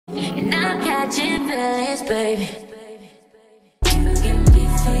catching feelings, baby.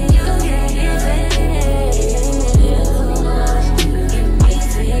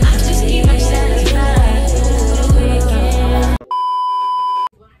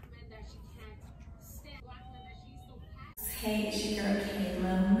 Hey, it's your girl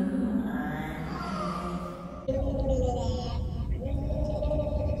Kayla.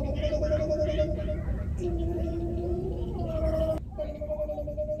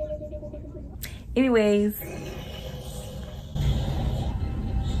 Anyways,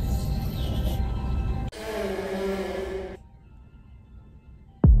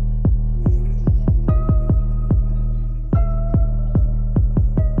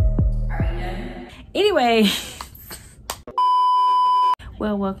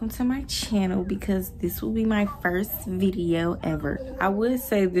 well, welcome to my channel because this will be my first video ever. I would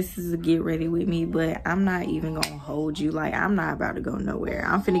say this is a get ready with me, but I'm not even gonna hold you. Like, I'm not about to go nowhere.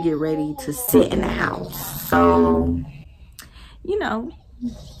 I'm finna get ready to sit in the house. So, you know,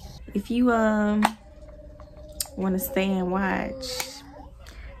 if you want to stay and watch,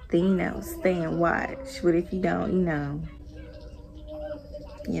 then, you know, stay and watch. But if you don't, you know.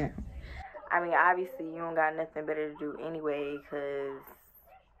 I mean, obviously you don't got nothing better to do anyway, because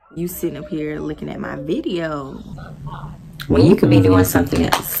you sitting up here looking at my video when you could be doing something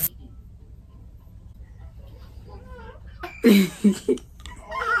else.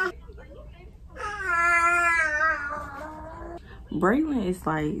 Braylon is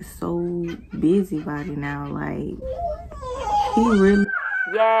like so busybody now. Like, he really...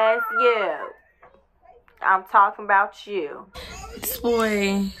 Yes, you. I'm talking about you. This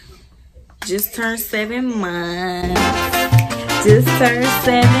boy just turned 7 months. Just turned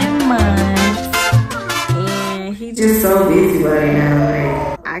 7 months. And he just so busy right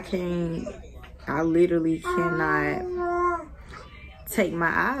now. Like, I literally cannot take my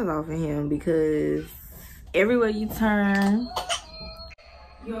eyes off of him because everywhere you turn.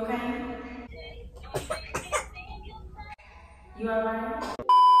 You okay? You alright?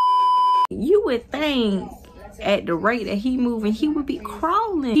 You would think at the rate that he moving, he would be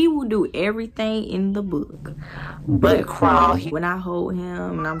crawling. He will do everything in the book but crawl. When I hold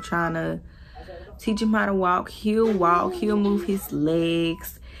him and I'm trying to teach him how to walk, he'll move his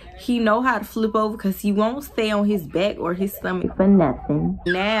legs. He know how to flip over because he won't stay on his back or his stomach for nothing.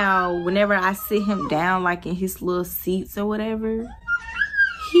 Now, whenever I sit him down, like in his little seats or whatever,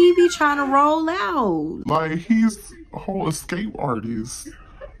 he be trying to roll out. Like, he's a whole escape artist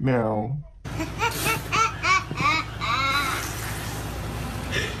now.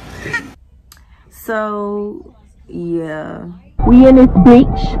 So, yeah. We in this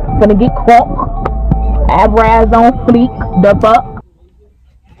bitch, gonna get crunk. Eyebrows on fleek, the fuck.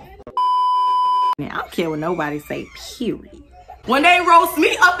 I don't care what nobody say, period. When they roast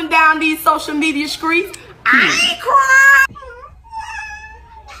me up and down these social media streets, I ain't crying.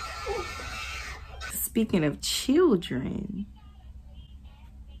 Speaking of children.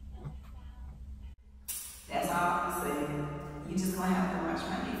 That's all I'm saying. You just gonna have to watch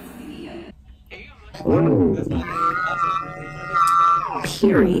my next video.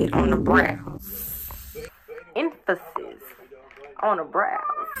 Period on the brows. Emphasis on the brows.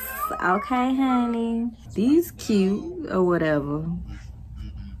 Okay, honey. These cute or whatever.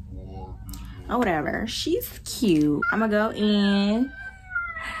 Or whatever. She's cute. I'm gonna go in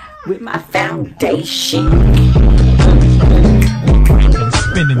with my foundation.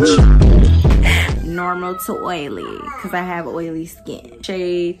 Normal to oily, because I have oily skin.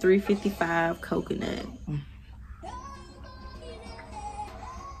 Shade 355 coconut.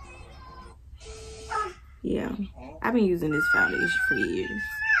 Yeah, I've been using this foundation for years.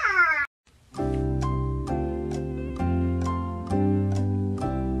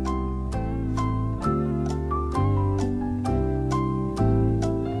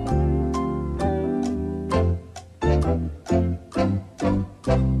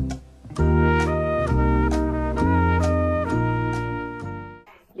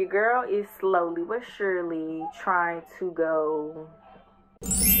 Your girl is slowly but surely trying to go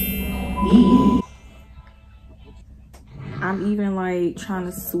vegan. I'm even like trying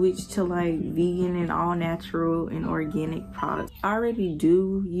to switch to like vegan and all natural and organic products. I already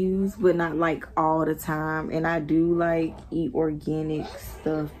do use, but not like all the time. And I do like eat organic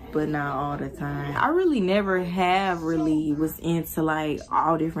stuff, but not all the time. I really never have really was into like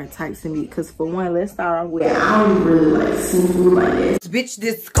all different types of meat. Cause for one, let's start off with, I don't really like seafood like this. Bitch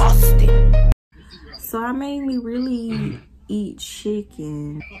disgusting. So I mainly really eat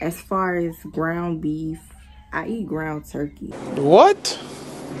chicken. As far as ground beef, I eat ground turkey. What?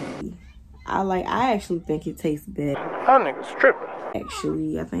 I actually think it tastes better. That nigga's tripping.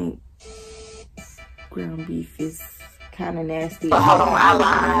 Actually, I think ground beef is kind of nasty. But hold on,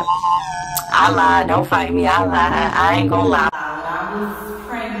 I lied. Don't fight me. I lied. I ain't gonna lie. I was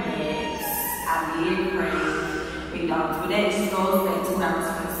pregnant. I did pray McDonald's, but that just goes back to what I was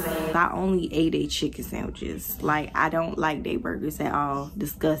going to say. I only ate their chicken sandwiches. Like, I don't like their burgers at all.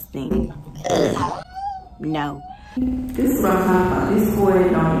 Disgusting. No. This is what I'm talking about. This boy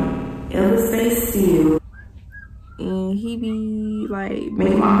don't ever stay still. And he be like,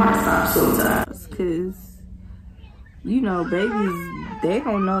 make my heart stop sometimes. Cause, you know, babies, they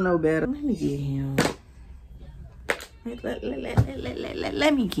don't know no better. Let me get him.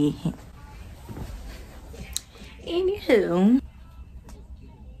 Let me get him. Anywho.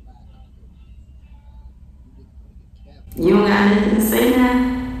 You don't got nothing to say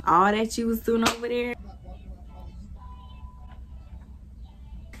now? All that you was doing over there?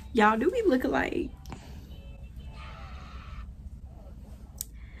 Y'all, do we look alike?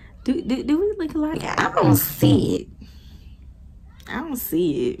 Do we look alike? I don't see it. I don't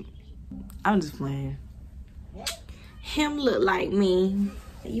see it. I'm just playing. Him look like me.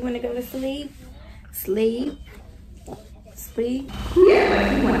 You wanna go to sleep? Sleep? Sleep? Yeah,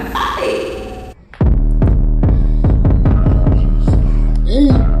 like you wanna fight.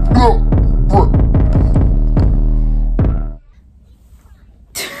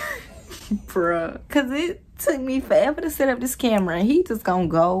 Bruh, cause it took me forever to set up this camera and he just gonna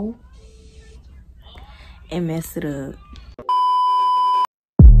go and mess it up.